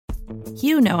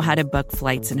You know how to book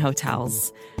flights and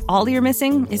hotels. All you're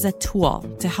missing is a tool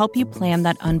to help you plan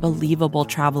that unbelievable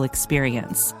travel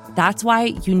experience. That's why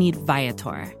you need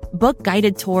Viator. Book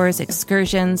guided tours,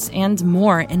 excursions, and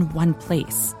more in one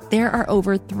place. There are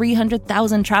over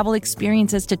 300,000 travel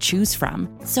experiences to choose from,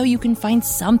 so you can find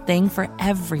something for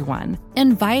everyone.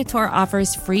 And Viator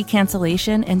offers free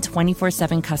cancellation and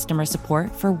 24/7 customer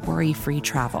support for worry-free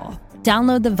travel.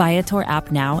 Download the Viator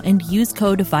app now and use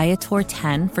code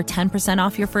Viator10 for 10%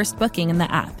 off your first booking in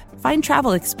the app. Find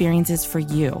travel experiences for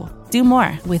you. Do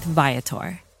more with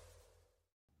Viator.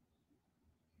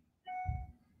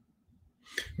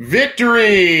 Victory!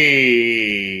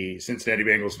 Cincinnati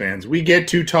Bengals fans, we get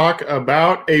to talk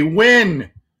about a win.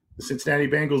 The Cincinnati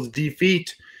Bengals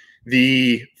defeat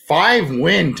the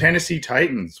 5-win Tennessee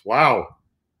Titans. Wow.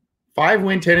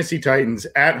 5-win Tennessee Titans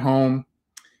at home.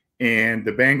 And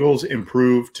the Bengals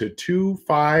improved to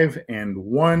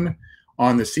 2-5-1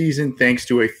 on the season thanks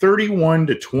to a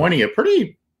 31-20, a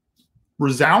pretty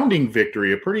resounding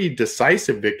victory, a pretty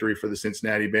decisive victory for the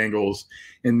Cincinnati Bengals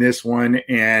in this one.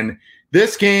 And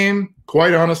this game,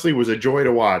 quite honestly, was a joy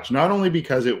to watch, not only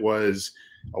because it was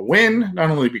a win,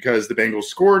 not only because the Bengals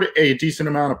scored a decent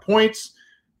amount of points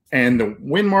and the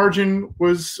win margin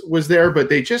was there, but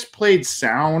they just played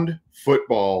sound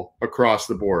football across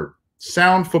the board.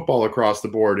 Sound football across the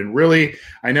board. And really,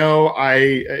 I know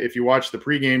if you watch the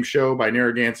pregame show by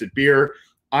Narragansett Beer,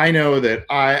 I know that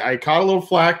I caught a little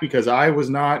flack because I was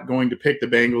not going to pick the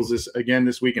Bengals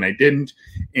this week, and I didn't.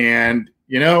 And,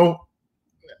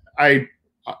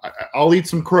 I'll eat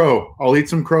some crow. I'll eat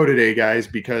some crow today, guys,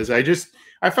 because I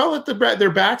felt that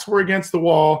their backs were against the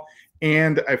wall,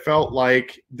 and I felt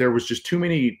like there was just too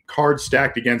many cards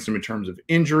stacked against them in terms of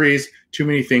injuries, too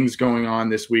many things going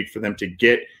on this week for them to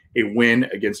get a win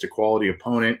against a quality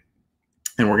opponent.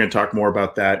 And we're going to talk more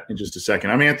about that in just a second.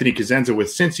 I'm Anthony Cosenza with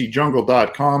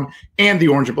CincyJungle.com and the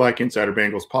Orange and Black Insider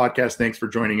Bengals podcast. Thanks for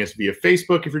joining us via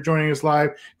Facebook if you're joining us live.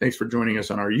 Thanks for joining us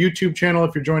on our YouTube channel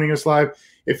if you're joining us live.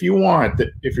 If you're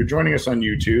joining us on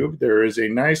YouTube, there is a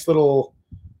nice little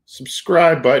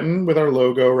subscribe button with our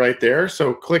logo right there.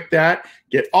 So click that,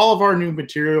 get all of our new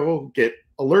material, get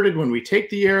alerted when we take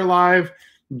the air live,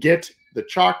 get the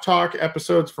Chalk Talk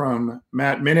episodes from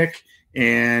Matt Minnick,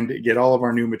 and get all of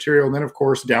our new material. And then, of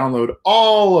course, download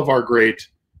all of our great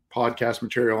podcast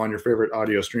material on your favorite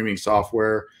audio streaming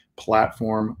software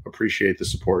platform. Appreciate the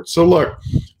support. So, look,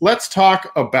 let's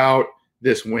talk about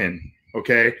this win,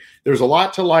 okay? There's a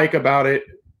lot to like about it,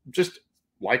 just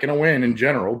liking a win in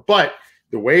general. But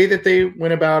the way that they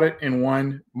went about it and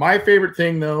won, my favorite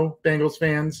thing, though, Bengals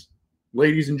fans,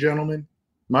 ladies and gentlemen,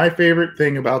 my favorite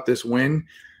thing about this win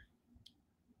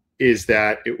is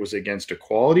that it was against a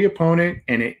quality opponent,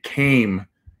 and it came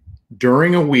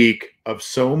during a week of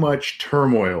so much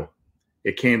turmoil.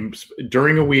 It came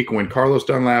during a week when Carlos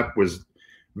Dunlap was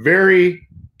very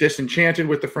disenchanted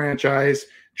with the franchise.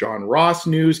 John Ross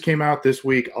news came out this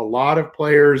week. A lot of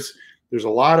players, there's a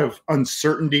lot of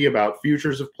uncertainty about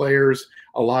futures of players,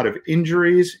 a lot of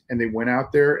injuries, and they went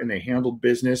out there and they handled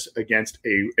business against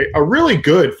a really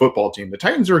good football team. The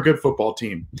Titans are a good football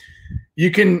team. You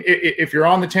can, if you're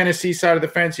on the Tennessee side of the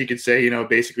fence, you could say,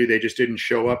 basically they just didn't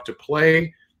show up to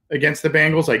play against the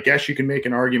Bengals. I guess you can make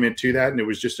an argument to that. And it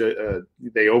was just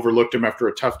they overlooked them after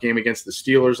a tough game against the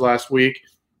Steelers last week. I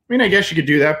mean, I guess you could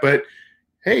do that, but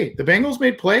hey, the Bengals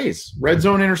made plays. Red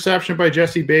zone interception by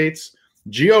Jesse Bates.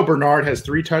 Gio Bernard has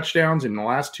 3 touchdowns in the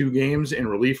last 2 games in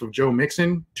relief of Joe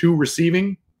Mixon, 2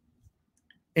 receiving.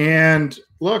 And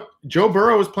look, Joe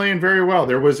Burrow was playing very well.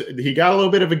 He got a little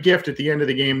bit of a gift at the end of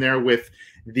the game there with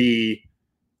the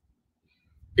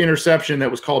interception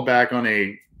that was called back on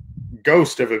a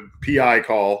ghost of a PI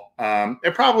call.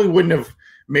 It probably wouldn't have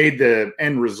made the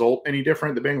end result any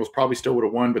different. The Bengals probably still would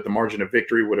have won, but the margin of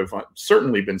victory would have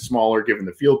certainly been smaller given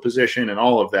the field position and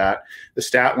all of that. The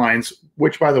stat lines,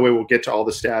 which, by the way, we'll get to all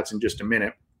the stats in just a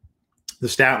minute. The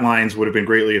stat lines would have been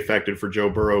greatly affected for Joe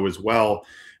Burrow as well.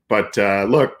 But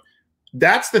look,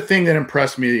 that's the thing that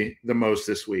impressed me the most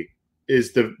this week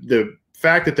is the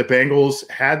fact that the Bengals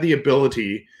had the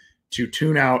ability to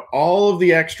tune out all of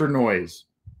the extra noise,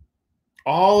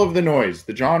 all of the noise,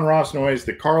 the John Ross noise,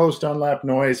 the Carlos Dunlap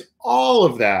noise, all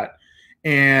of that.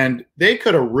 And they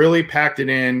could have really packed it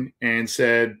in and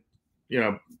said,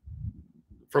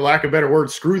 for lack of better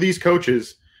words, screw these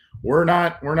coaches. We're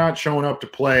not showing up to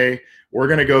play. We're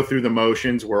going to go through the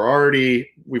motions.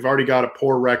 We've already got a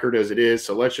poor record as it is,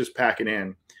 so let's just pack it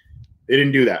in. They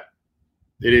didn't do that.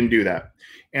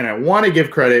 And I want to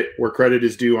give credit where credit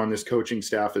is due on this coaching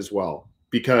staff as well.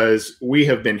 because we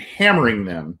have been hammering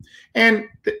them. And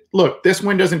look, this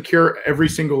win doesn't cure every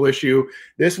single issue.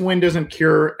 This win doesn't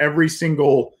cure every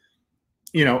single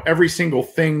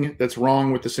thing that's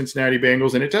wrong with the Cincinnati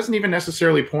Bengals. And it doesn't even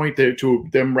necessarily point to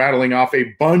them rattling off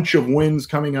a bunch of wins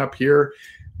coming up here.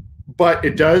 But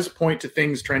it does point to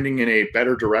things trending in a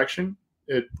better direction.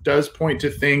 It does point to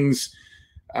things,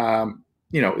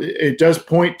 it does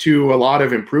point to a lot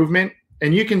of improvement.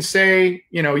 And you can say,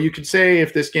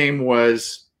 if this game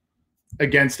was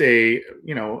against a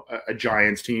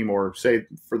Giants team, or say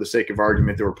for the sake of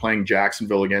argument, they were playing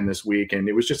Jacksonville again this week and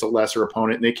it was just a lesser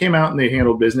opponent and they came out and they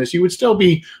handled business, you would still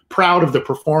be proud of the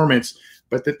performance.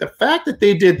 But the fact that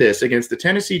they did this against the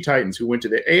Tennessee Titans, who went to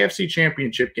the AFC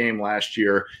Championship game last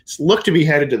year, look to be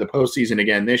headed to the postseason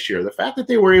again this year, the fact that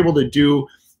they were able to do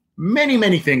many,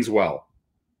 many things well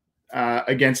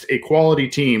against a quality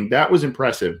team, that was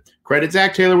impressive. Credit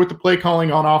Zach Taylor with the play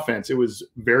calling on offense. It was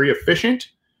very efficient.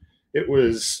 It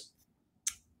was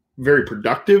very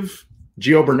productive.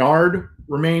 Gio Bernard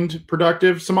remained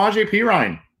productive. Samaje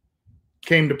Perine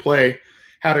came to play,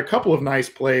 had a couple of nice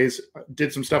plays,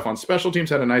 did some stuff on special teams,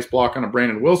 had a nice block on a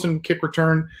Brandon Wilson kick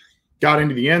return, got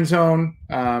into the end zone,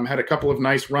 had a couple of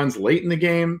nice runs late in the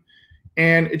game,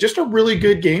 and just a really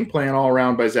good game plan all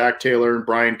around by Zach Taylor and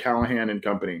Brian Callahan and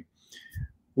company.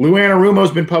 Lou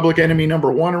Anarumo's been public enemy number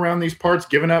one around these parts,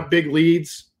 giving up big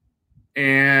leads.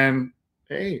 And,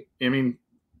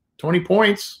 20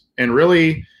 points. And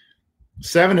really,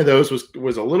 7 of those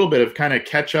was a little bit of kind of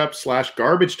catch-up /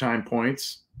 garbage time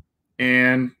points.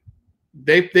 And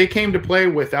they came to play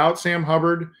without Sam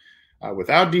Hubbard,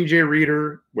 without DJ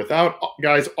Reader, without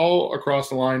guys all across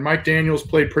the line. Mike Daniels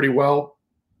played pretty well.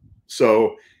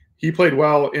 So he played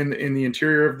well in the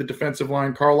interior of the defensive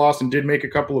line. Carl Lawson did make a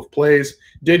couple of plays,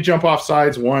 did jump off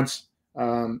sides once.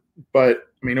 But,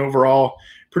 overall,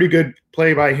 pretty good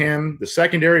play by him. The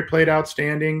secondary played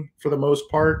outstanding for the most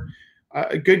part.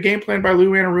 A good game plan by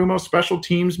Lou Anarumo. Special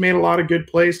teams made a lot of good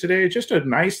plays today. Just a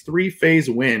nice 3-phase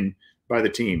win by the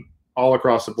team all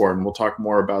across the board. And we'll talk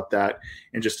more about that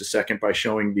in just a second by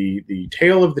showing the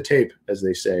tail of the tape, as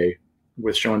they say,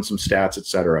 with showing some stats,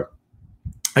 etc.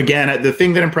 Again, the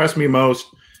thing that impressed me most,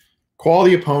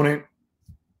 quality opponent,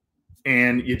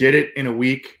 and you did it in a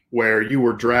week where you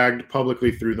were dragged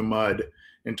publicly through the mud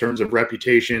in terms of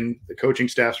reputation, the coaching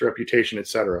staff's reputation,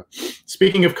 etc.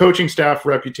 Speaking of coaching staff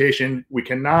reputation, we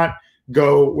cannot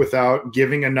go without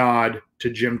giving a nod to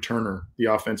Jim Turner, the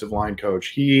offensive line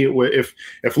coach.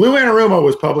 If Lou Anarumo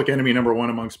was public enemy number one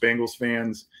amongst Bengals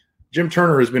fans, Jim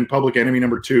Turner has been public enemy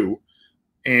number 2,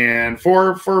 and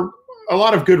for a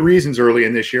lot of good reasons early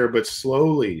in this year, but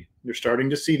slowly you're starting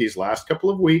to see these last couple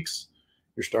of weeks,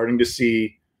 you're starting to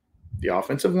see the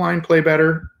offensive line play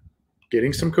better,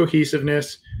 getting some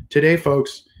cohesiveness. Today,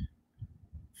 folks,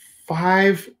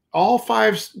 all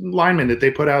 5 linemen that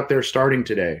they put out there starting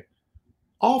today,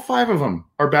 all 5 of them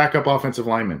are backup offensive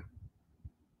linemen.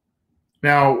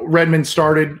 Now, Redmond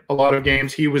started a lot of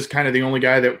games. He was kind of the only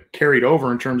guy that carried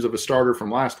over in terms of a starter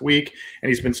from last week, and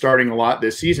he's been starting a lot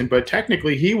this season. But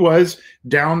technically, he was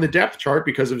down the depth chart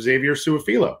because of Xavier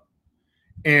Su'a-Filo.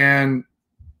 And,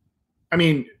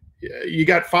 you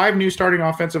got 5 new starting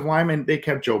offensive linemen. They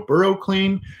kept Joe Burrow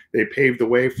clean. They paved the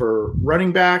way for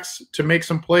running backs to make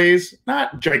some plays.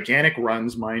 Not gigantic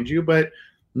runs, mind you, but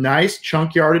nice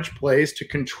chunk yardage plays to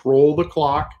control the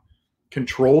clock,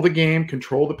 control the game,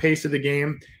 control the pace of the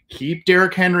game, keep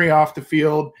Derrick Henry off the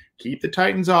field, keep the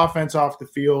Titans offense off the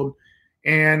field.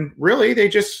 And really,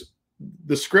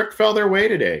 the script fell their way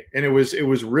today. And it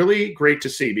was really great to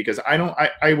see, because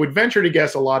I would venture to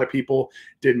guess a lot of people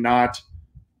did not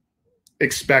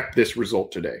expect this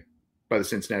result today by the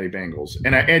Cincinnati Bengals.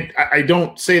 And I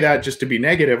don't say that just to be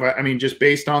negative. Just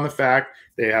based on the fact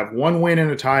they have 1 win and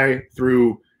a tie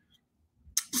through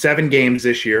 7 games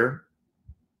this year,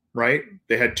 right?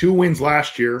 They had 2 wins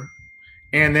last year.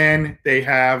 And then they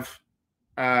have,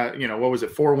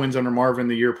 4 wins under Marvin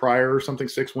the year prior or something,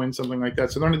 6 wins, something like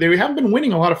that. So they haven't been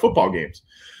winning a lot of football games.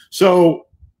 So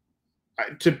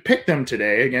to pick them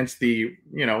today against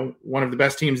one of the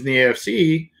best teams in the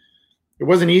AFC, it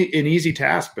wasn't an easy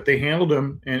task, but they handled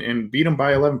them and beat them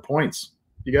by 11 points.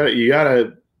 You got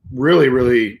to really,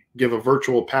 really give a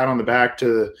virtual pat on the back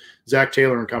to Zach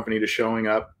Taylor and company to showing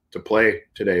up to play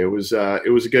today. It was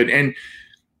good. And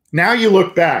now you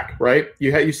look back, right?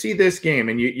 You see this game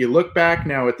and you look back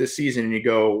now at this season and you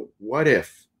go, what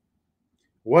if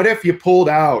you pulled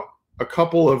out a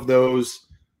couple of those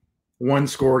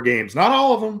 1-score games? Not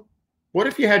all of them. What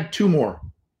if you had 2 more?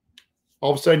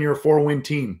 All of a sudden you're a 4-win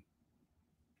team.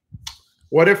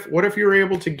 What if you were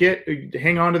able to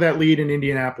hang on to that lead in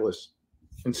Indianapolis?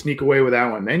 and sneak away with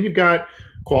that one. Then you've got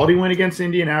quality win against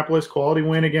Indianapolis, quality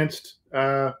win against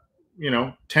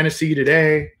Tennessee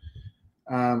today.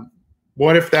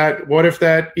 What if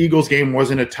that Eagles game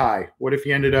wasn't a tie? What if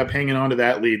you ended up hanging on to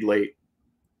that lead late?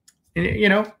 And,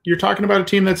 you're talking about a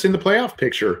team that's in the playoff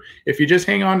picture. If you just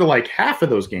hang on to like half of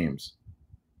those games.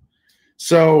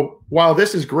 So while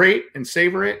this is great and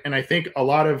savor it, and I think a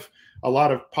lot of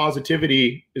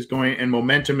positivity is going and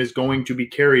momentum is going to be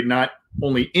carried not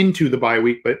only into the bye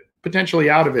week, but potentially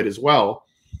out of it as well.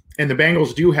 And the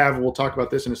Bengals do have, we'll talk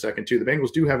about this in a second too, the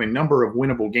Bengals do have a number of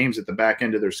winnable games at the back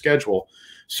end of their schedule.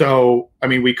 So, I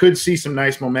mean, we could see some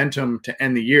nice momentum to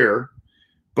end the year.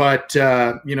 But,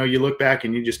 you look back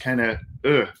and you just kind of,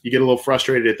 you get a little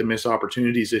frustrated at the missed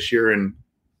opportunities this year and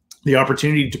the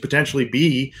opportunity to potentially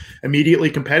be immediately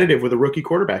competitive with a rookie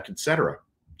quarterback, et cetera.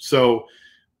 So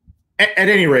at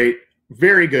any rate,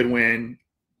 very good win,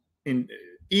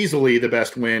 easily the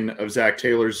best win of Zach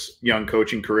Taylor's young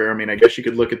coaching career. I mean, I guess you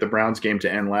could look at the Browns game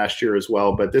to end last year as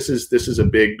well, but this is a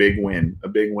big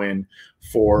win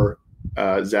for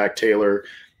Zach Taylor.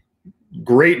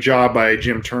 Great job by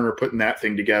Jim Turner putting that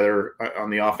thing together on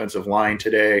the offensive line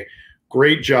today.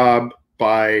 Great job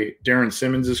by Darren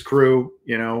Simmons' crew.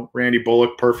 Randy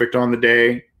Bullock, perfect on the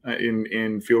day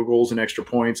in field goals and extra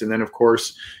points. And then, of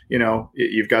course,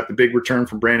 you've got the big return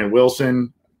from Brandon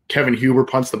Wilson. Kevin Huber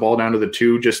punts the ball down to the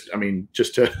 2, just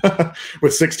to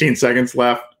with 16 seconds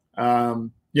left.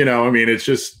 It's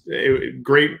just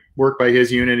great work by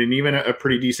his unit, and even a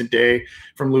pretty decent day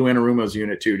from Lou Anarumo's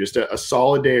unit too. Just a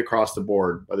solid day across the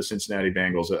board by the Cincinnati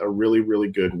Bengals. A really, really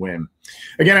good win.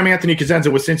 Again, I'm Anthony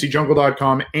Cosenza with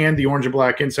CincyJungle.com and the Orange and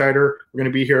Black Insider. We're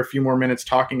going to be here a few more minutes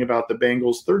talking about the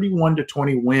Bengals'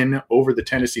 31-20 win over the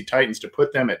Tennessee Titans to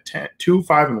put them at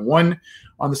 2-5-1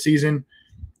 on the season.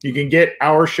 You can get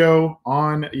our show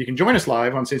you can join us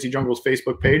live on Cincy Jungle's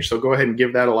Facebook page. So go ahead and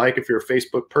give that a like if you're a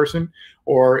Facebook person,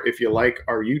 or if you like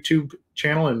our YouTube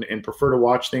channel and prefer to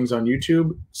watch things on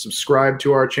YouTube, subscribe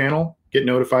to our channel, get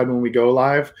notified when we go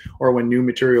live or when new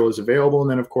material is available. And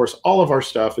then, of course, all of our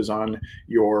stuff is on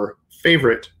your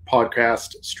favorite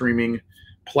podcast streaming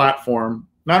platform.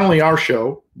 Not only our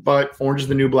show, but Orange is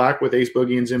the New Black with Ace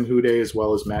Boogie and Zim Hude, as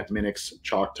well as Matt Minnick's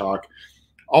Chalk Talk.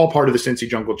 All part of the Cincy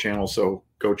Jungle channel, so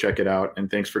go check it out.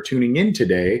 And thanks for tuning in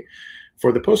today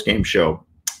for the postgame show.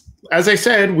 As I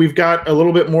said, we've got a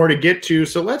little bit more to get to,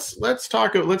 so let's go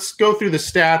through the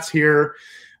stats here,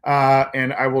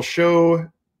 and I will show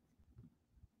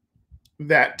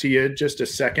that to you just a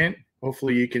second.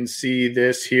 Hopefully you can see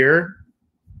this here.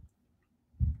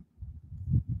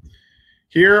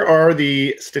 Here are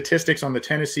the statistics on the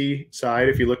Tennessee side.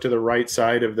 If you look to the right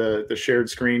side of the shared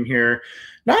screen here,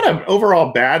 not an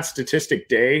overall bad statistic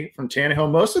day from Tannehill.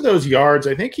 Most of those yards,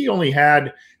 I think he only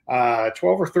had 12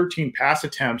 or 13 pass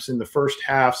attempts in the first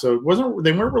half. So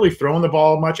they weren't really throwing the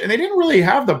ball much, and they didn't really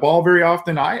have the ball very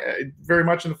often, very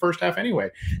much in the first half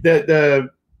anyway.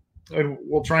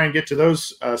 We'll try and get to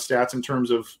those stats in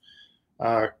terms of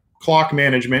clock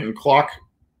management and clock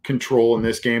control in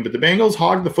this game. But the Bengals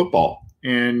hogged the football.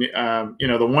 And,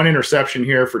 the one interception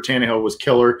here for Tannehill was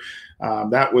killer.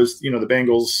 That was, the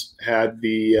Bengals had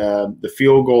the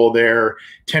field goal there.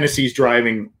 Tennessee's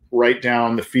driving right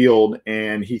down the field,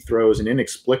 and he throws an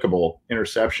inexplicable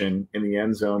interception in the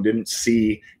end zone. Didn't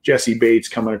see Jesse Bates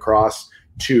coming across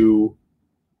to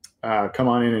come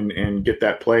on in and get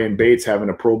that play. And Bates having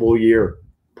a Pro Bowl year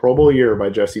by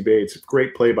Jesse Bates.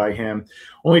 Great play by him.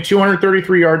 Only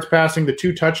 233 yards passing, the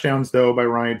 2 touchdowns, though, by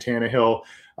Ryan Tannehill.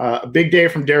 A big day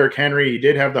from Derrick Henry. He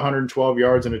did have the 112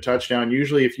 yards and a touchdown.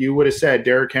 Usually, if you would have said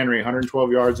Derrick Henry,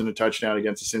 112 yards and a touchdown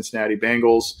against the Cincinnati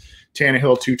Bengals,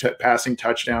 Tannehill 2 passing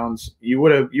touchdowns, you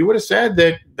would have said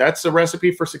that that's a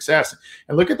recipe for success.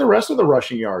 And look at the rest of the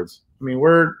rushing yards. I mean,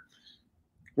 we're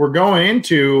going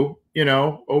into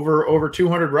over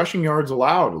 200 rushing yards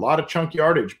allowed, a lot of chunk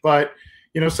yardage, but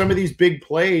some of these big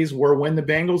plays were when the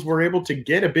Bengals were able to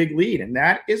get a big lead. And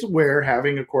that is where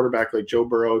having a quarterback like Joe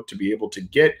Burrow to be able to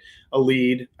get a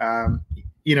lead,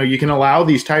 you can allow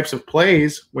these types of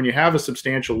plays when you have a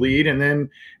substantial lead, and then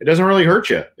it doesn't really hurt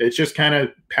you. It's just kind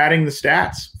of padding the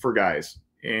stats for guys.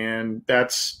 And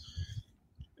that's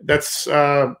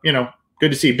good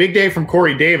to see. Big day from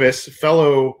Corey Davis,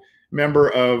 fellow member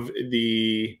of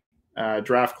the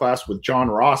draft class with John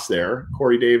Ross there.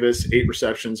 Corey Davis, 8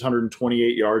 receptions,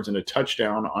 128 yards, and a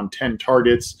touchdown on 10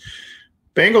 targets.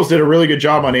 Bengals did a really good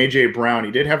job on A.J. Brown.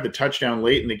 He did have the touchdown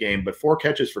late in the game, but 4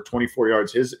 catches for 24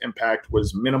 yards. His impact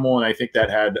was minimal, and I think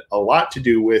that had a lot to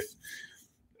do with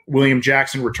William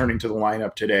Jackson returning to the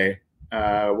lineup today.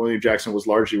 William Jackson was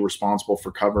largely responsible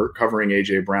for covering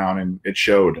A.J. Brown, and it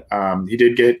showed. He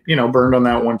did get, burned on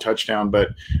that one touchdown, but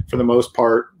for the most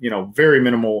part, very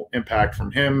minimal impact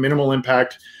from him, minimal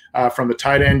impact from the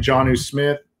tight end, Jonnu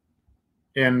Smith.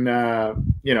 And,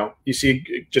 you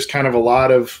see just kind of a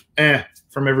lot of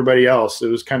from everybody else. It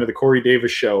was kind of the Corey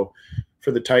Davis show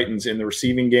for the Titans in the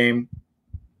receiving game.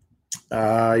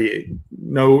 No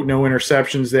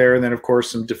interceptions there. And then, of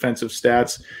course, some defensive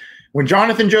stats. When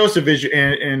Jonathan Joseph is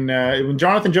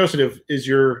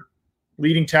your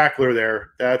leading tackler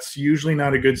there, that's usually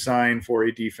not a good sign for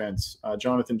a defense.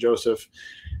 Jonathan Joseph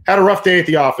had a rough day at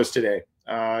the office today.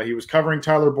 He was covering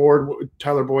Tyler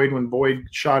Boyd when Boyd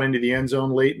shot into the end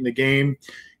zone late in the game.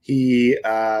 He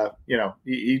had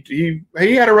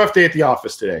a rough day at the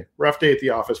office today. Rough day at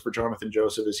the office for Jonathan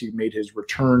Joseph as he made his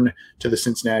return to the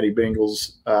Cincinnati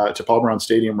Bengals, to Paul Brown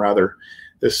Stadium rather,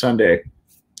 this Sunday.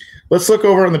 Let's look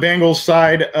over on the Bengals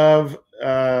side of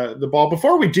the ball.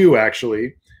 Before we do,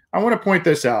 actually, I want to point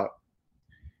this out.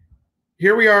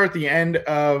 Here we are at the end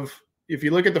of, if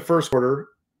you look at the first quarter,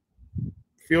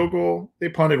 field goal, they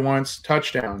punted once,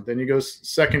 touchdown. Then you go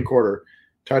second quarter,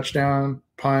 touchdown,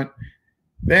 punt.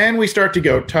 Then we start to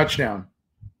go touchdown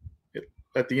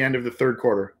at the end of the third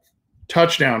quarter,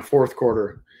 touchdown, fourth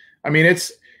quarter. I mean,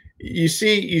 you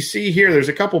see here, there's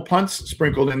a couple punts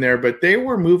sprinkled in there, but they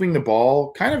were moving the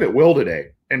ball kind of at will today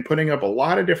and putting up a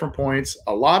lot of different points,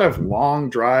 a lot of long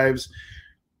drives.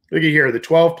 Look at here, the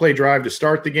 12-play drive to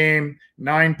start the game,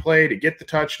 9-play to get the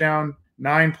touchdown,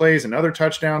 9 plays, another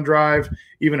touchdown drive.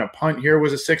 Even a punt here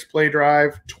was a 6-play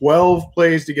drive, 12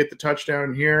 plays to get the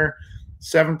touchdown here,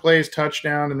 7 plays,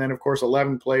 touchdown, and then, of course,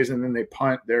 11 plays, and then they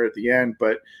punt there at the end.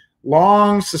 But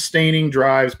long, sustaining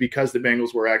drives because the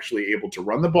Bengals were actually able to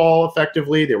run the ball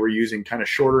effectively. They were using kind of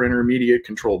shorter, intermediate,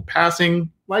 controlled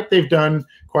passing like they've done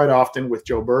quite often with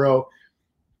Joe Burrow.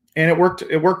 And it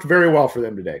worked very well for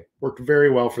them today.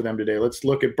 Let's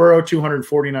look at Burrow,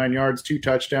 249 yards, 2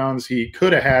 touchdowns. He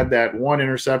could have had that one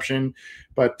interception,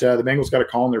 but the Bengals got a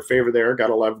call in their favor there. Got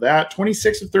to love that.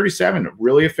 26 of 37, a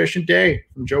really efficient day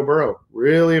from Joe Burrow.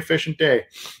 Really efficient day.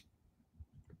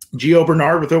 Gio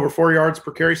Bernard with over 4 yards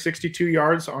per carry, 62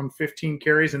 yards on 15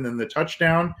 carries, and then the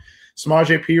touchdown.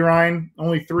 Samaje Perine,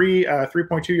 only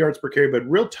 3.2 yards per carry, but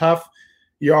real tough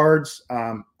yards.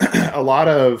 A lot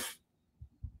of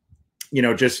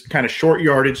just kind of short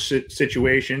yardage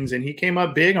situations, and he came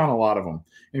up big on a lot of them,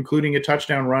 including a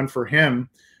touchdown run for him.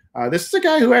 This is a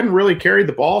guy who hadn't really carried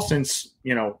the ball since,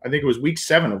 I think it was week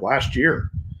 7 of last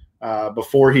year,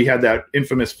 before he had that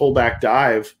infamous fullback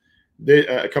dive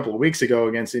a couple of weeks ago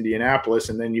against Indianapolis.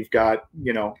 And then you've got,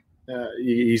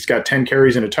 he's got 10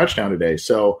 carries and a touchdown today.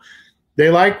 So they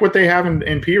like what they have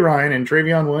in P. Ryan, and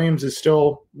Travion Williams is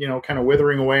still, kind of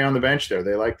withering away on the bench there.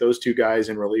 They like those two guys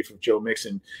in relief of Joe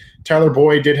Mixon. Tyler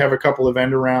Boyd did have a couple of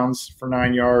end arounds for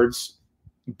 9 yards.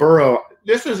 Burrow,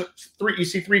 this is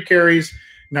 3 carries,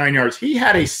 9 yards. He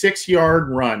had a 6-yard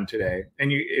run today.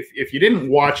 And if you didn't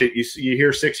watch it, you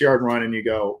hear 6-yard run and you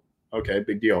go, okay,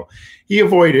 big deal. He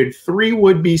avoided 3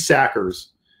 would-be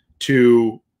sackers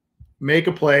to make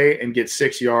a play and get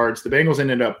 6 yards. The Bengals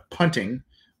ended up punting,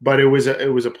 but it was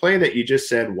a play that you just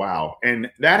said, wow. And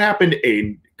that happened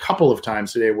a couple of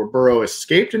times today where Burrow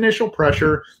escaped initial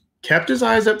pressure, kept his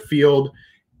eyes upfield,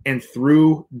 and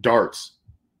threw darts.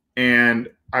 And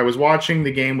I was watching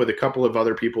the game with a couple of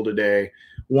other people today,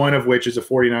 one of which is a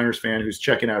 49ers fan who's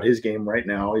checking out his game right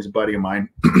now. He's a buddy of mine.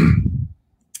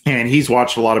 And he's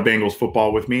watched a lot of Bengals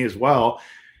football with me as well.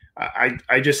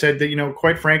 I just said that,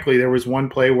 quite frankly, there was one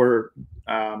play where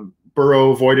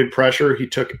Burrow avoided pressure. He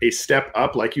took a step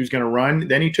up like he was going to run.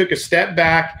 Then he took a step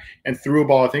back and threw a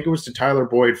ball. I think it was to Tyler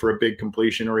Boyd for a big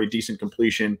completion or a decent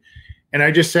completion. And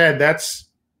I just said, that's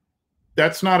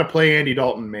not a play Andy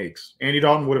Dalton makes. Andy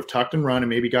Dalton would have tucked and run and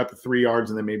maybe got the 3 yards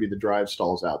and then maybe the drive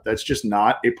stalls out. That's just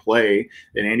not a play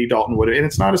that Andy Dalton would have. And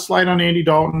it's not a slight on Andy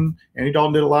Dalton. Andy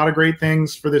Dalton did a lot of great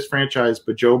things for this franchise,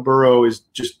 but Joe Burrow is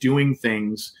just doing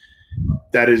things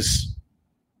that it's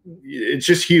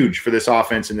just huge for this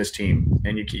offense and this team.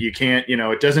 And you can't,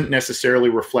 it doesn't necessarily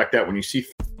reflect that when you see.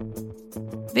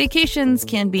 Vacations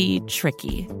can be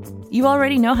tricky. You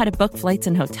already know how to book flights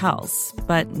and hotels,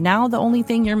 but now the only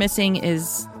thing you're missing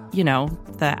is,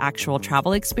 the actual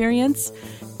travel experience.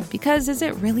 Because is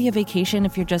it really a vacation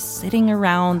if you're just sitting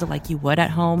around like you would at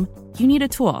home? You need a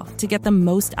tool to get the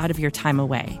most out of your time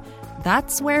away.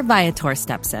 That's where Viator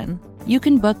steps in. You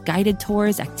can book guided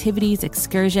tours, activities,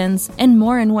 excursions, and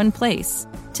more in one place.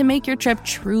 to make your trip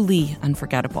truly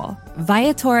unforgettable.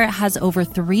 Viator has over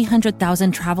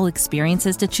 300,000 travel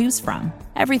experiences to choose from.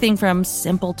 Everything from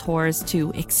simple tours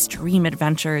to extreme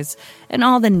adventures and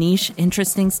all the niche,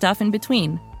 interesting stuff in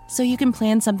between. So you can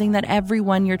plan something that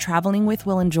everyone you're traveling with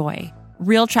will enjoy.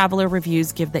 Real traveler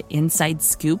reviews give the inside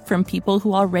scoop from people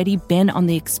who already been on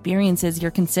the experiences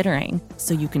you're considering,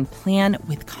 so you can plan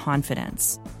with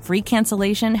confidence. Free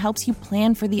cancellation helps you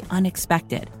plan for the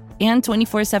unexpected. And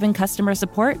 24/7 customer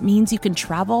support means you can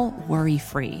travel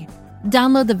worry-free.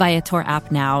 Download the Viator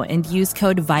app now and use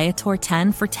code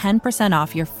Viator10 for 10%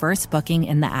 off your first booking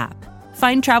in the app.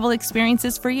 Find travel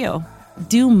experiences for you.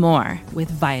 Do more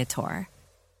with Viator.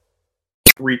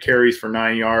 3 carries for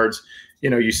 9 yards.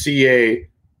 You see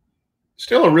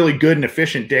still a really good and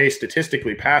efficient day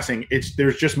statistically passing.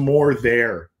 There's just more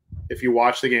there. If you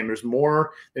watch the game, there's more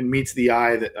than meets the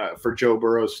eye for Joe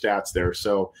Burrow's stats there.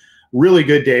 So really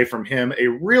good day from him. A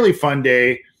really fun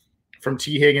day from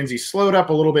T. Higgins. He slowed up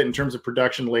a little bit in terms of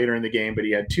production later in the game, but he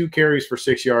had 2 carries for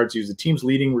 6 yards. He was the team's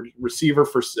leading receiver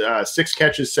for 6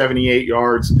 catches, 78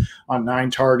 yards on 9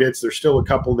 targets. There's still a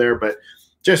couple there, but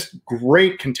just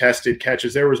great contested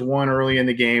catches. There was one early in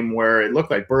the game where it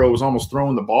looked like Burrow was almost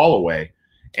throwing the ball away,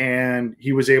 and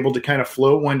he was able to kind of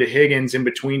float one to Higgins in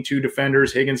between 2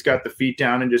 defenders. Higgins got the feet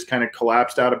down and just kind of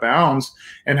collapsed out of bounds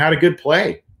and had a good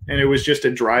play. And it was just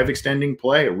a drive extending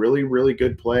play, a really, really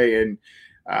good play. And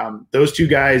those 2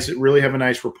 guys really have a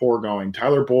nice rapport going.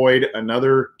 Tyler Boyd,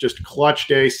 another just clutch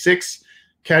day, 6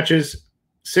 catches,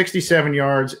 67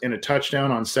 yards, and a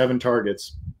touchdown on 7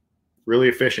 targets. Really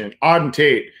efficient. Auden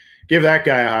Tate, give that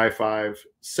guy a high five.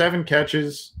 7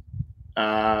 catches,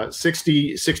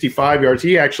 65 yards.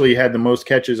 He actually had the most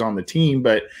catches on the team,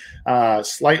 but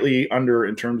slightly under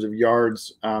in terms of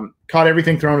yards. Caught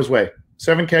everything thrown his way.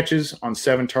 7 catches on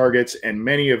 7 targets, and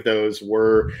many of those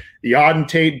were the Auden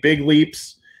Tate big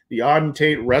leaps, the Auden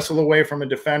Tate wrestle away from a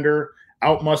defender,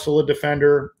 outmuscle a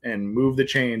defender, and move the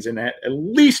chains. And at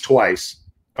least twice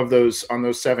on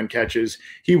those 7 catches,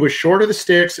 he was short of the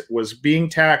sticks, was being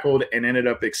tackled, and ended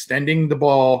up extending the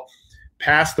ball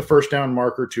past the first down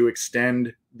marker to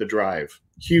extend the drive.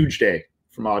 Huge day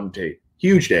from Auden Tate.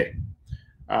 Huge day.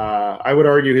 I would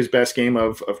argue his best game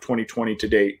of 2020 to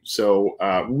date. So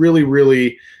really,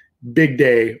 really big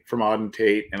day from Auden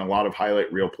Tate, and a lot of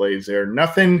highlight reel plays there.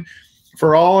 Nothing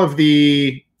for all of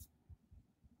the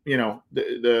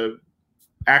accolades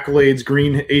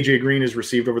AJ Green has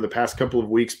received over the past couple of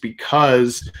weeks,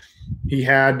 because he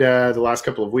had the last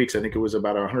couple of weeks, I think it was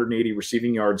about 180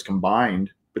 receiving yards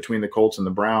combined between the Colts and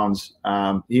the Browns.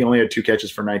 He only had 2 catches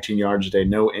for 19 yards today.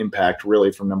 No impact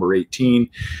really from number 18.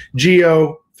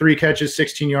 Gio, 3 catches,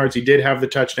 16 yards. He did have the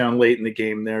touchdown late in the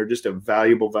game there. Just a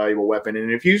valuable weapon.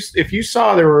 And if you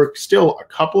saw, there were still a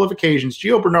couple of occasions.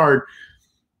 Gio Bernard,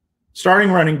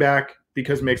 starting running back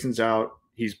because Mixon's out.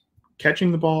 He's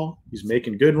catching the ball, he's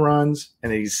making good runs,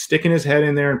 and he's sticking his head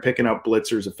in there and picking up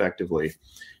blitzers effectively.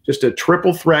 Just a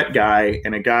triple threat guy,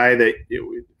 and a guy that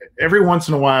every once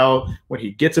in a while, when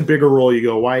he gets a bigger role, you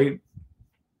go, why?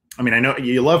 I mean, I know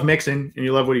you love Mixon and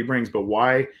you love what he brings, but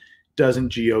why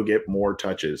doesn't Gio get more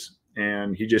touches?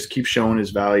 And he just keeps showing his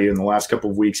value. In the last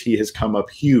couple of weeks, he has come up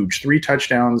huge. 3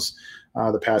 touchdowns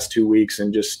the past 2 weeks,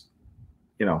 and just,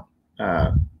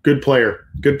 good player,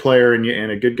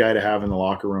 and a good guy to have in the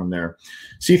locker room there.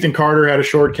 Ethan Carter had a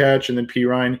short catch, and then P.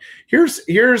 Ryan. Here's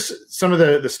some of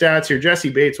the stats here. Jesse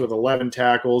Bates with 11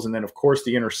 tackles, and then, of course,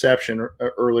 the interception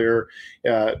earlier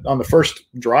on the first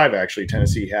drive, actually,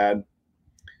 Tennessee had.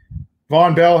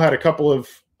 Von Bell had a couple of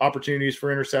opportunities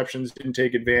for interceptions, didn't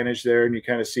take advantage there, and you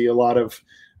kind of see a lot of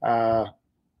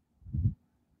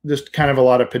just kind of a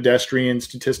lot of pedestrian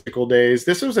statistical days.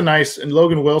 This was a nice, and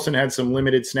Logan Wilson had some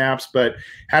limited snaps, but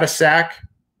had a sack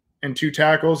and 2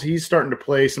 tackles. He's starting to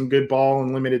play some good ball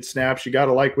and limited snaps. You got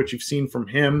to like what you've seen from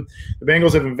him. The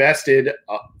Bengals have invested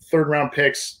 3rd-round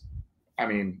picks,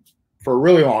 for a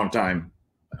really long time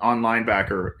on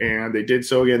linebacker, and they did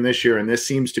so again this year, and this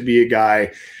seems to be a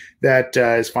guy that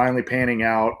is finally panning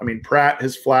out. Pratt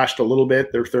has flashed a little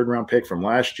bit, their 3rd-round pick from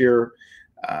last year.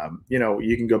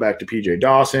 You can go back to PJ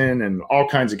Dawson and all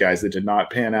kinds of guys that did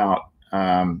not pan out.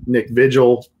 Nick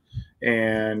Vigil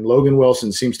and Logan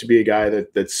Wilson seems to be a guy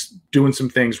that's doing some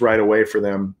things right away for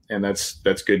them, and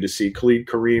that's good to see. Khalid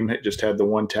Kareem just had the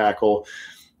 1 tackle.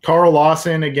 Carl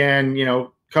Lawson, again,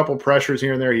 couple pressures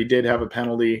here and there. He did have a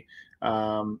penalty.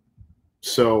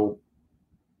 So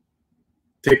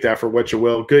take that for what you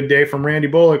will. Good day from Randy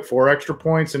Bullock, 4 extra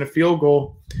points and a field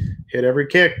goal. Hit every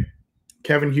kick.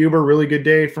 Kevin Huber, really good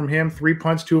day from him. 3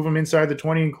 punts, 2 of them inside the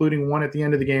 20, including one at the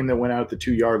end of the game that went out at the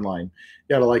 2-yard line.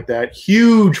 Got to like that.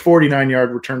 Huge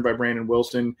 49-yard return by Brandon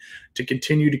Wilson to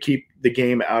continue to keep the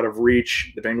game out of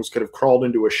reach. The Bengals could have crawled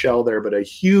into a shell there, but a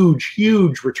huge,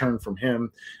 huge return from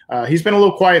him. He's been a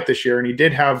little quiet this year, and he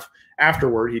did have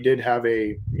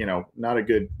a, not a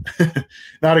good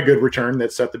return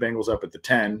that set the Bengals up at the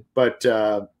 10. But,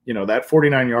 that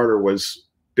 49-yarder was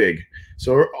big.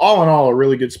 So all in all, a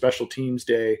really good special teams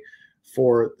day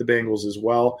for the Bengals as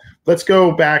well. Let's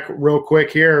go back real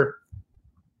quick here.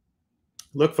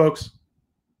 Look, folks,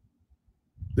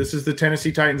 this is the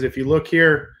Tennessee Titans. If you look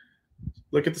here,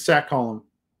 look at the sack column.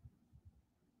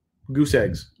 Goose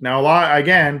eggs. Now,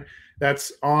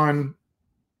 that's on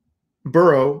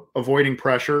Burrow avoiding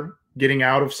pressure, getting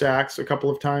out of sacks a couple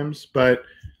of times. But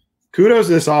kudos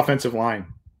to this offensive line.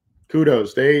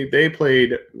 Kudos. They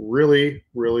played really,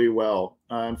 really well.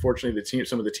 Unfortunately,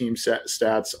 some of the team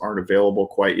stats aren't available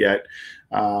quite yet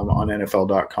on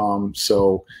NFL.com.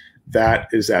 So that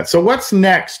is that. So what's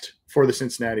next for the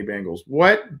Cincinnati Bengals?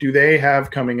 What do they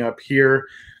have coming up here?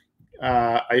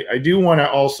 I do want to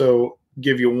also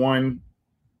give you one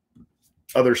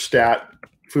other stat,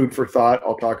 food for thought.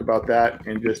 I'll talk about that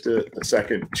in just a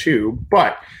second too.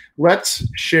 But let's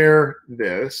share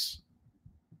this.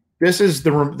 This is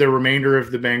the remainder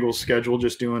of the Bengals schedule.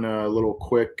 Just doing a little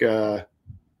quick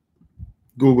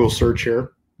Google search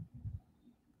here.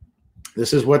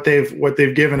 This is what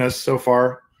they've given us so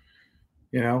far.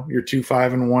 You're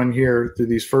 2-5-1 here through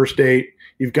these first 8.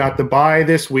 You've got the bye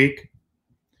this week,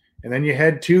 and then you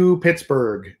head to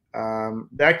Pittsburgh.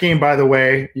 That game, by the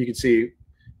way, you can see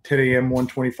 10 a.m.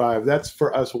 125. That's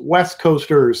for us West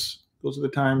Coasters. Those are the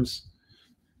times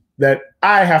that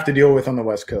I have to deal with on the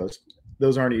West Coast.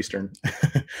 Those aren't Eastern.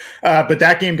 But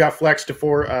that game got flexed to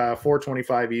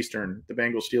 4:25 Eastern, the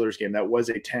Bengals-Steelers game. That was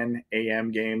a 10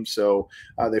 a.m. game, so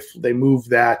they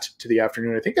moved that to the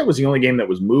afternoon. I think that was the only game that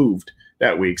was moved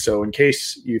that week. So in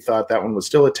case you thought that one was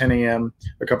still at 10 a.m.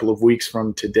 a couple of weeks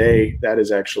from today, that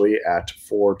is actually at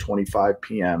 4:25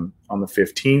 p.m. on the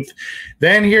 15th.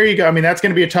 Then here you go. I mean, that's going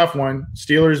to be a tough one.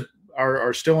 Steelers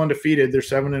are still undefeated. They're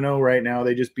 7-0 right now.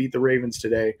 They just beat the Ravens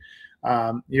today.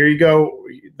 Here you go,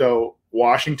 though.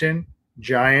 Washington,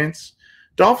 Giants,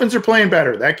 Dolphins are playing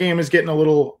better. That game is getting a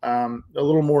little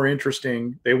more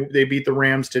interesting. They beat the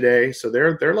Rams today, so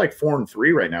they're like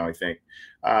 4-3 right now, I think.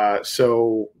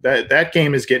 So that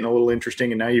game is getting a little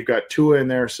interesting, and now you've got Tua in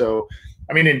there. So,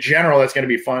 I mean, in general, that's going to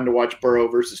be fun to watch Burrow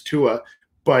versus Tua.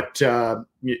 But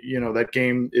that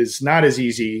game is not as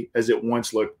easy as it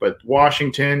once looked. But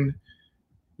Washington.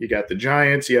 You got the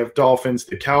Giants, you have Dolphins,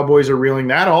 the Cowboys are reeling.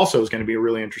 That also is going to be a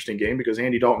really interesting game because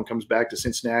Andy Dalton comes back to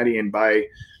Cincinnati, and by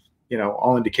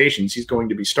all indications, he's going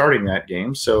to be starting that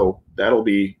game. So that'll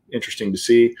be interesting to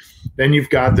see. Then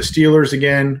you've got the Steelers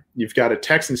again. You've got a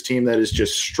Texans team that is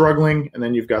just struggling, and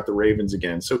then you've got the Ravens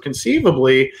again. So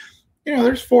conceivably,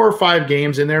 there's 4 or 5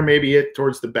 games in there, maybe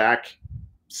towards the back,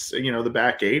 the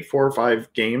back 8, 4 or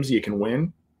 5 games you can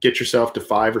win, get yourself to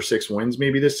 5 or 6 wins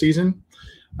maybe this season.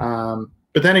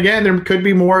 But then again, there could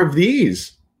be more of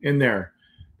these in there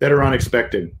that are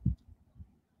unexpected.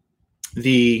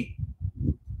 The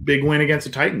big win against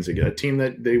the Titans, a team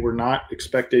that they were not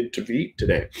expected to beat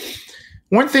today.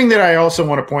 One thing that I also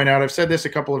want to point out, I've said this a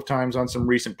couple of times on some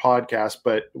recent podcasts,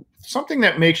 but something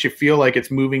that makes you feel like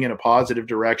it's moving in a positive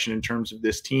direction in terms of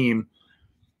this team.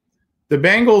 The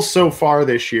Bengals so far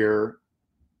this year,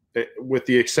 with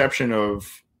the exception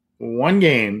of one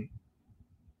game,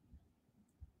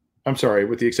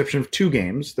 with the exception of 2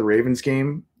 games, the Ravens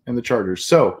game and the Chargers.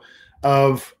 So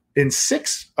in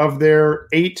 6 of their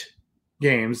 8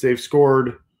 games, they've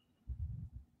scored,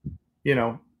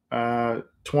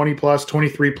 20 plus,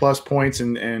 23 plus points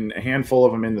and a handful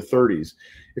of them in the 30s.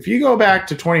 If you go back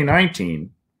to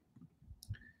 2019,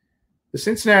 the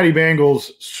Cincinnati Bengals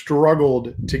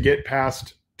struggled to get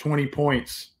past 20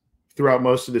 points throughout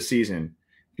most of the season.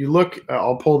 If you look,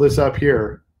 I'll pull this up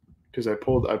here, because I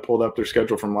pulled up their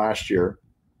schedule from last year.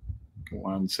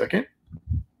 1 second.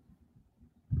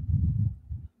 If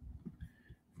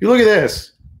you look at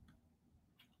this,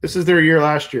 this is their year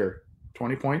last year.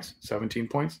 20 points, 17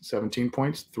 points, 17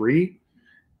 points, 3.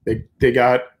 They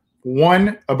got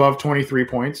 1 above 23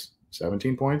 points,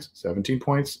 17 points, 17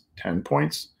 points, 10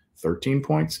 points, 13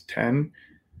 points, 10.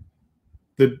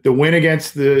 The win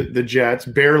against the Jets,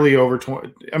 barely over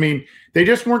 20. I mean, they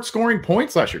just weren't scoring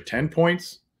points last year. 10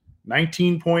 points.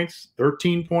 19 points,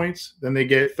 13 points, then they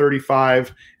get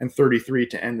 35 and 33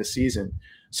 to end the season.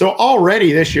 So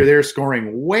already this year, they're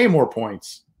scoring way more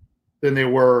points than they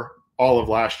were all of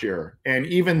last year. And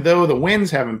even though the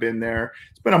wins haven't been there,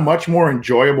 it's been a much more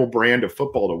enjoyable brand of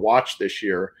football to watch this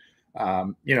year.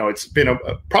 It's been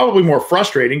probably more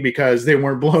frustrating because they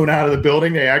weren't blown out of the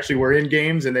building. They actually were in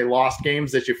games and they lost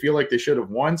games that you feel like they should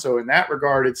have won. So in that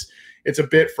regard, it's a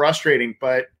bit frustrating,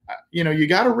 but you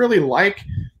got to really like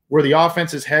where the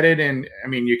offense is headed. And I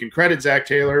mean, you can credit Zach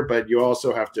Taylor, but you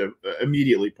also have to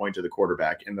immediately point to the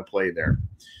quarterback in the play there.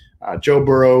 Joe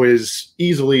Burrow is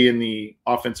easily in the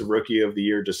offensive rookie of the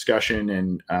year discussion.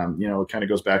 And, it kind of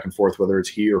goes back and forth, whether it's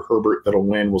he or Herbert that'll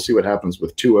win. We'll see what happens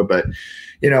with Tua, but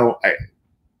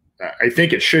I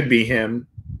think it should be him.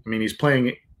 I mean, he's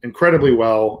playing incredibly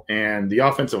well, and the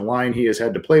offensive line he has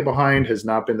had to play behind has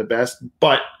not been the best,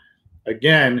 but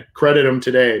again, credit him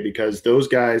today because those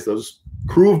guys, those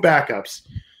crew of backups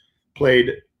played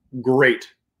great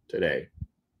today.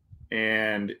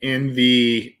 And in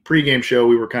the pregame show,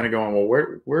 we were kind of going, well,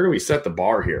 where do we set the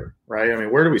bar here, right? I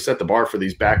mean, where do we set the bar for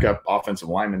these backup offensive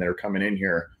linemen that are coming in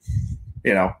here?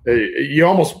 You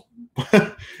almost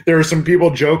there were some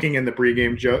people joking in the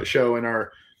pregame show in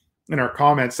our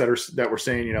comments that were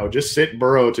saying, just sit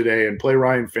Burrow today and play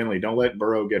Ryan Finley. Don't let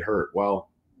Burrow get hurt. Well,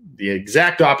 the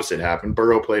exact opposite happened.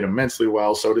 Burrow played immensely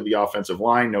well. So did the offensive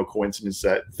line. No coincidence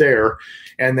that there.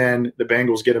 And then the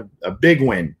Bengals get a big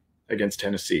win against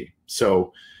Tennessee.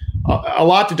 So a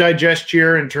lot to digest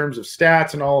here in terms of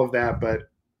stats and all of that, but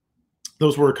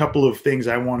those were a couple of things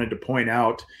I wanted to point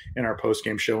out in our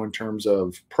postgame show in terms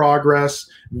of progress,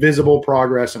 visible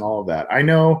progress, and all of that. I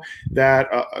know that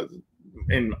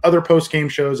in other postgame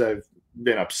shows I've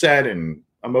been upset and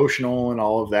emotional and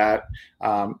all of that.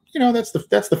 That's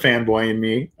the fanboy in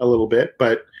me a little bit,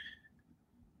 but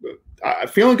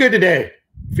feeling good today.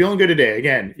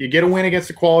 Again, you get a win against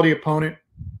a quality opponent,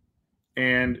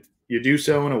 and you do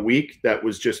so in a week that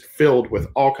was just filled with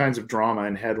all kinds of drama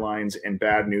and headlines and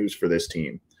bad news for this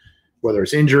team, whether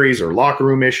it's injuries or locker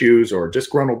room issues or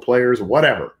disgruntled players or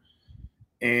whatever.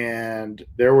 And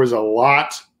there was a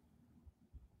lot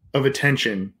of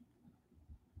attention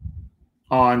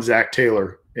on Zach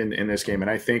Taylor in this game.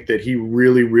 And I think that he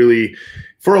really, really,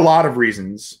 for a lot of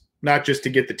reasons, not just to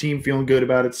get the team feeling good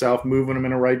about itself, moving them in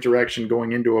the right direction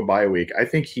going into a bye week, I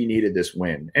think he needed this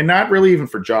win. And not really even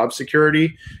for job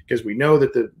security, because we know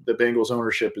that the Bengals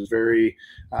ownership is very,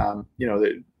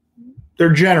 they're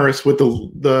generous with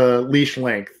the leash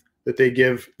length that they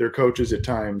give their coaches at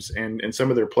times and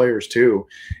some of their players too.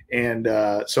 And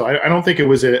so I don't think it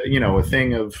was a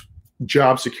thing of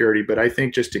job security, but I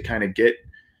think just to kind of get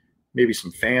maybe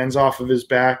some fans off of his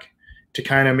back, to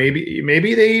kind of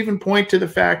maybe they even point to the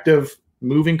fact of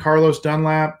moving Carlos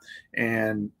Dunlap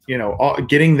and,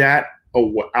 getting that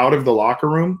out of the locker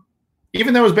room,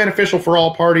 even though it was beneficial for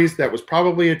all parties. That was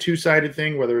probably a two-sided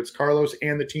thing, whether it's Carlos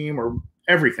and the team or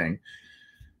everything.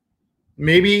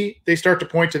 Maybe they start to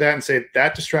point to that and say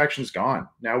that distraction's gone.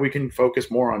 Now we can focus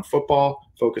more on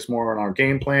football, focus more on our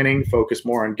game planning, focus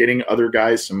more on getting other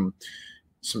guys some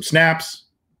snaps,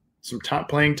 some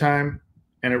playing time,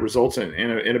 and it results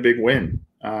in a big win.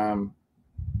 I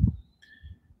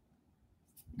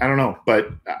don't know, but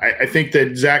I think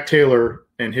that Zach Taylor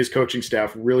and his coaching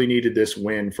staff really needed this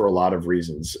win for a lot of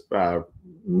reasons,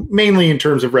 mainly in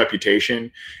terms of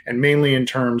reputation and mainly in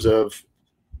terms of,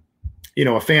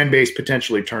 a fan base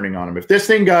potentially turning on him. If this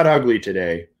thing got ugly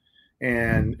today,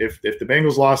 and if the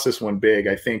Bengals lost this one big,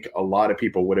 I think a lot of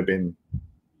people would have been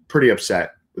pretty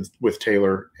upset with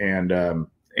Taylor and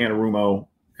Anarumo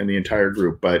and the entire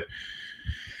group. But at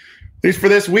least for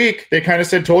this week, they kind of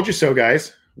said, told you so,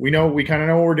 guys. We kind of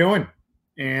know what we're doing.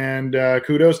 And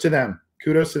kudos to them.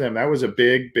 That was a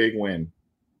big, big win.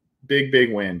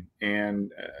 Big win.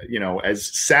 And,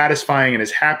 as satisfying and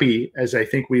as happy as I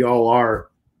think we all are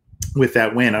with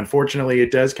that win, unfortunately,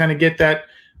 it does kind of get that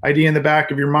idea in the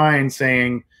back of your mind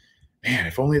saying, man,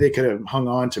 if only they could have hung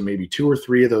on to maybe 2 or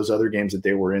 3 of those other games that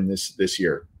they were in this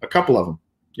year. A couple of them.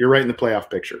 You're right in the playoff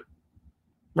picture.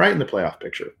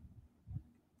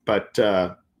 But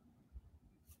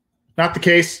not the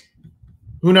case.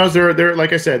 Who knows? There,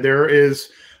 like I said, there are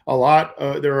a lot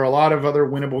of other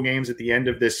winnable games at the end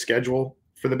of this schedule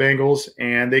for the Bengals,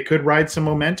 and they could ride some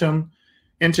momentum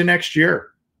into next year.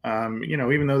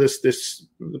 Even though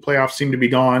the playoffs seem to be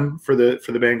gone for the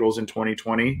Bengals in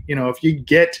 2020, if you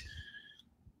get,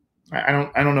 I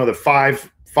don't know, the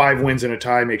five wins and a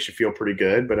tie makes you feel pretty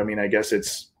good, but I mean, I guess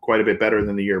it's quite a bit better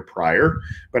than the year prior.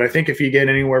 But I think if you get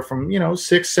anywhere from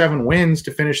 6-7 wins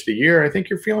to finish the year, I think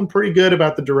you're feeling pretty good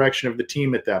about the direction of the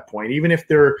team at that point. Even if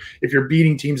you're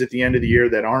beating teams at the end of the year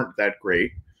that aren't that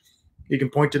great, you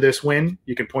can point to this win.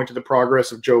 You can point to the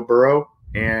progress of Joe Burrow.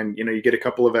 And, you get a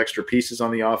couple of extra pieces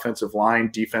on the offensive line,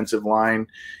 defensive line,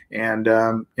 and,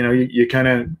 you kind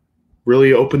of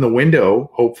really open the window,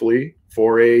 hopefully,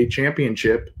 for a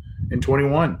championship in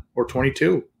 21 or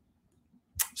 22.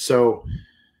 So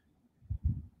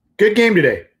good game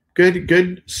today.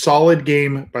 Good, solid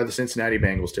game by the Cincinnati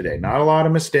Bengals today. Not a lot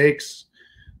of mistakes,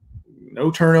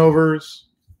 no turnovers,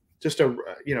 just a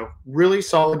really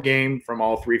solid game from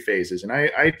all three phases. And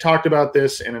I talked about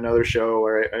this in another show,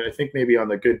 or I think maybe on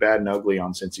the Good, Bad, and Ugly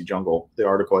on Cincy Jungle, the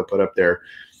article I put up there.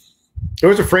 There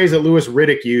was a phrase that Louis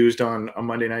Riddick used on a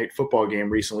Monday Night Football game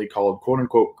recently called, quote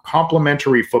unquote,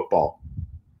 complementary football.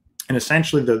 And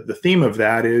essentially the theme of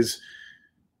that is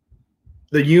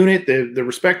the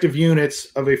respective units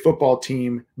of a football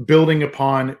team building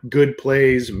upon good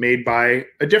plays made by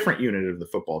a different unit of the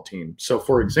football team. So,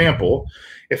 for example,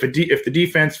 if the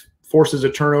defense forces a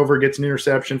turnover, gets an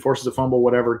interception, forces a fumble,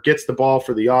 whatever, gets the ball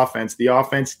for the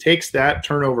offense takes that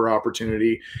turnover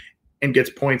opportunity and gets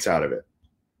points out of it,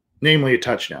 namely a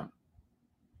touchdown.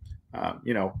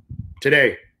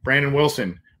 Today, Brandon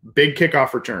Wilson, big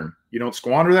kickoff return. You don't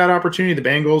squander that opportunity. The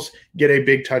Bengals get a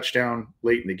big touchdown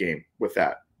late in the game with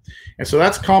that. And so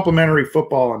that's complementary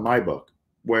football in my book,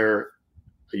 where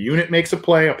a unit makes a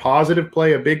play, a positive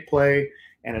play, a big play,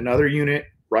 and another unit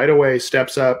right away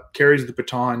steps up, carries the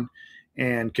baton,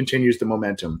 and continues the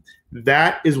momentum.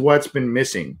 That is what's been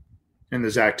missing in the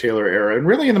Zach Taylor era, and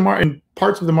really in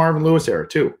parts of the Marvin Lewis era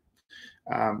too.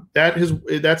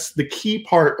 That's the key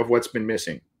part of what's been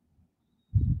missing.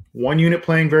 One unit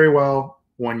playing very well,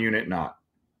 one unit not.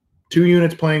 Two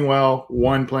units playing well,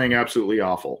 one playing absolutely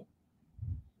awful.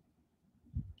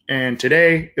 And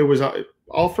today it was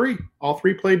all three. All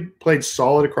three played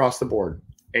solid across the board,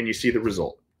 and you see the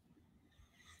result.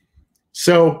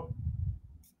 So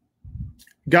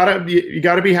you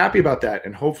gotta be happy about that.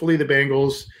 And hopefully the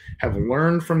Bengals have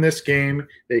learned from this game.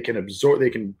 They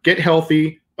can get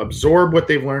healthy, absorb what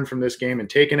they've learned from this game, and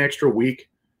take an extra week,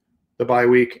 the bye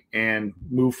week, and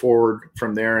move forward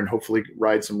from there, and hopefully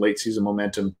ride some late season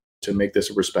momentum to make this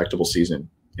a respectable season.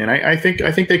 And I think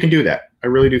they can do that. I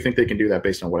really do think they can do that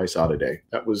based on what I saw today.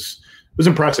 It was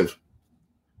impressive.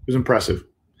 It was impressive.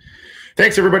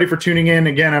 Thanks, everybody, for tuning in.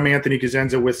 Again, I'm Anthony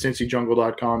Cosenza with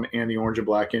CincyJungle.com and the Orange and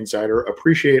Black Insider.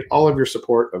 Appreciate all of your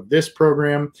support of this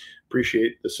program.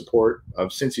 Appreciate the support of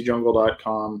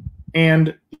CincyJungle.com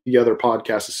and the other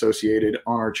podcasts associated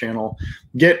on our channel.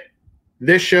 Get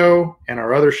this show and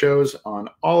our other shows on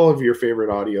all of your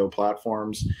favorite audio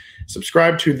platforms.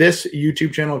 Subscribe to this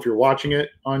YouTube channel if you're watching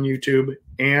it on YouTube.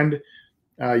 And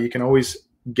you can always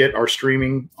get our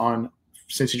streaming on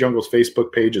Cincy Jungle's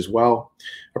Facebook page as well.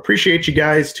 Appreciate you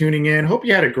guys tuning in. Hope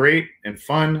you had a great and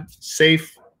fun,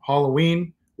 safe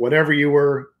Halloween, whatever you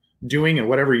were doing and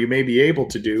whatever you may be able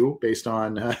to do based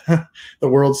on the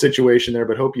world situation there.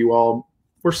 But hope you all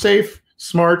were safe,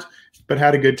 smart, but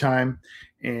had a good time.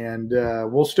 And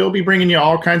we'll still be bringing you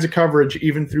all kinds of coverage,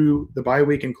 even through the bye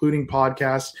week, including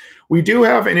podcasts. We do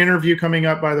have an interview coming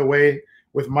up, by the way,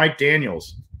 with Mike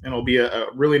Daniels. And it'll be a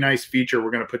really nice feature we're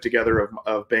going to put together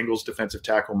of Bengals defensive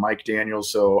tackle Mike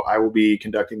Daniels. So I will be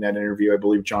conducting that interview. I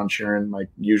believe John Sheeran, my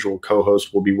usual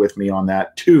co-host, will be with me on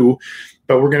that too.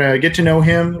 But we're going to get to know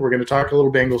him. We're going to talk a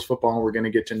little Bengals football, and we're going to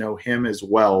get to know him as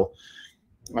well.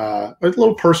 A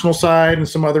little personal side and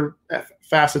some other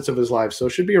facets of his life. So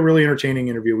it should be a really entertaining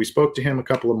interview. We spoke to him a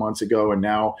couple of months ago, and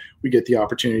now we get the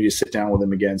opportunity to sit down with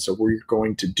him again. So we're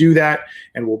going to do that,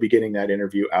 and we'll be getting that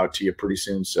interview out to you pretty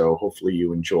soon. So hopefully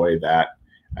you enjoy that.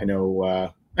 I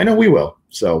know we will.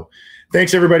 So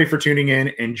thanks, everybody, for tuning in.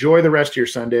 Enjoy the rest of your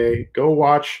Sunday. Go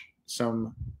watch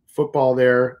some football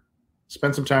there.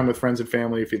 Spend some time with friends and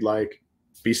family if you'd like.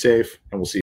 Be safe, and we'll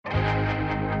see you.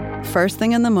 First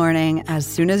thing in the morning, as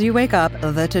soon as you wake up,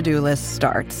 the to-do list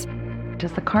starts.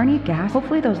 Does the car need gas?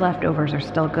 Hopefully those leftovers are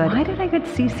still good. Why did I get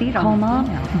CC'd on Mom?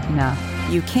 No.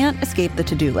 You can't escape the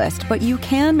to-do list, but you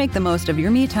can make the most of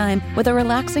your me time with a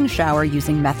relaxing shower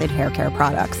using Method Hair Care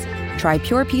products. Try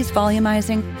Pure Peace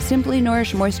Volumizing, Simply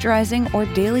Nourish Moisturizing, or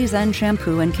Daily Zen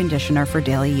Shampoo and Conditioner for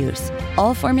daily use.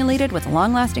 All formulated with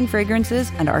long-lasting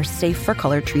fragrances and are safe for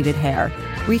color-treated hair.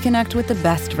 Reconnect with the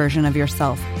best version of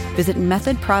yourself. Visit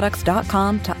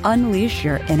methodproducts.com to unleash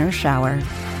your inner shower.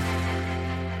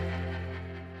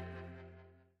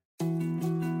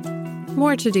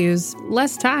 More to-dos,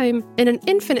 less time, and an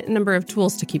infinite number of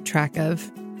tools to keep track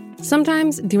of.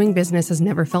 Sometimes doing business has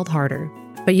never felt harder,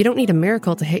 but you don't need a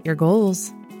miracle to hit your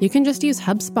goals. You can just use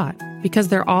HubSpot, because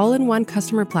their all-in-one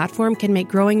customer platform can make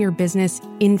growing your business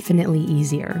infinitely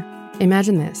easier.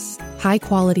 Imagine this: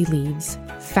 high-quality leads,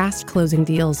 fast closing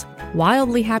deals,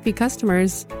 wildly happy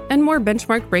customers, and more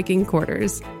benchmark-breaking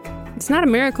quarters. It's not a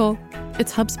miracle,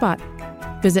 it's HubSpot.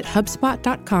 Visit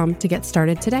HubSpot.com to get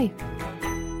started today.